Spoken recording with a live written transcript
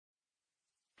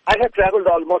I have traveled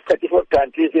almost 34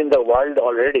 countries in the world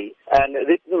already and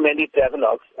written many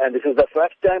travelogues, and this is the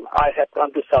first time I have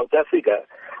come to South Africa.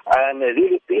 I am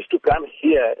really pleased to come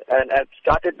here and I've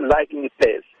started liking the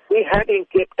place. We had in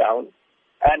Cape Town,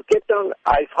 and Cape Town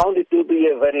I found it to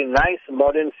be a very nice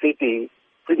modern city,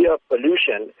 free of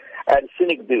pollution and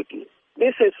scenic beauty.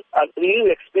 This is a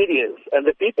new experience, and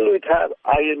the people with whom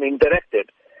I am interacted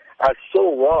are so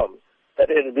warm that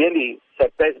it really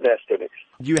surprised the students.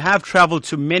 You have traveled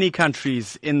to many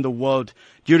countries in the world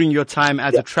during your time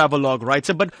as a travelogue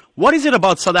writer, but what is it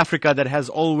about South Africa that has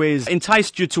always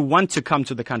enticed you to want to come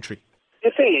to the country?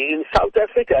 You see, in South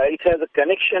Africa, it has a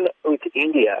connection with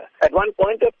India. At one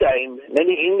point of time,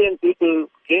 many Indian people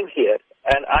came here,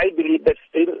 and I believe that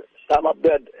still some of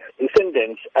the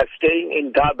descendants are staying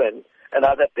in Durban and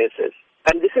other places.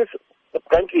 And this is the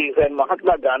country where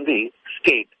Mahatma Gandhi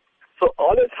stayed. So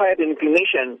always had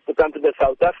inclination to come to the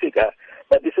South Africa,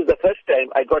 but this is the first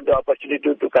time I got the opportunity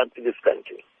to come to this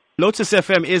country. Lotus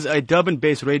FM is a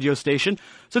Durban-based radio station.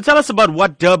 So tell us about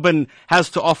what Durban has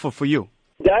to offer for you.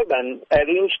 Durban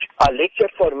arranged a lecture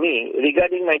for me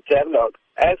regarding my travelogue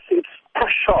as its a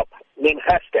shop named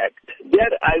Hashtag. There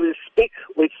I will speak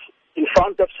in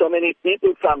front of so many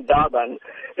people from Durban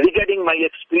regarding my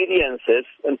experiences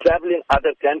in traveling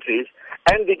other countries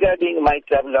and regarding my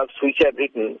travelogues which I've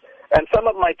written. And some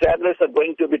of my travelers are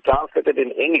going to be translated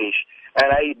in English, and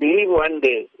I believe one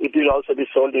day it will also be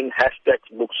sold in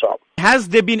Hashtag's bookshop. Has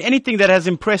there been anything that has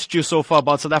impressed you so far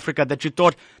about South Africa that you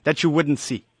thought that you wouldn't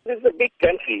see? This is a big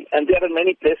country, and there are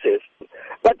many places.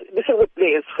 But this is a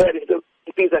place where it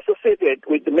is associated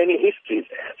with many histories.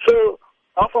 So,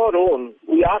 of our own,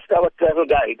 we asked our travel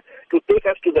guide to take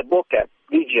us to the Bokap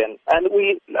region, and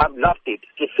we have loved it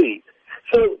to see.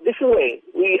 So this way,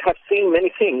 we have seen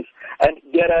many things, and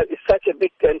it's such a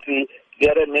big country,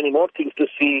 there are many more things to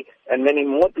see and many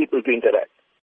more people to interact.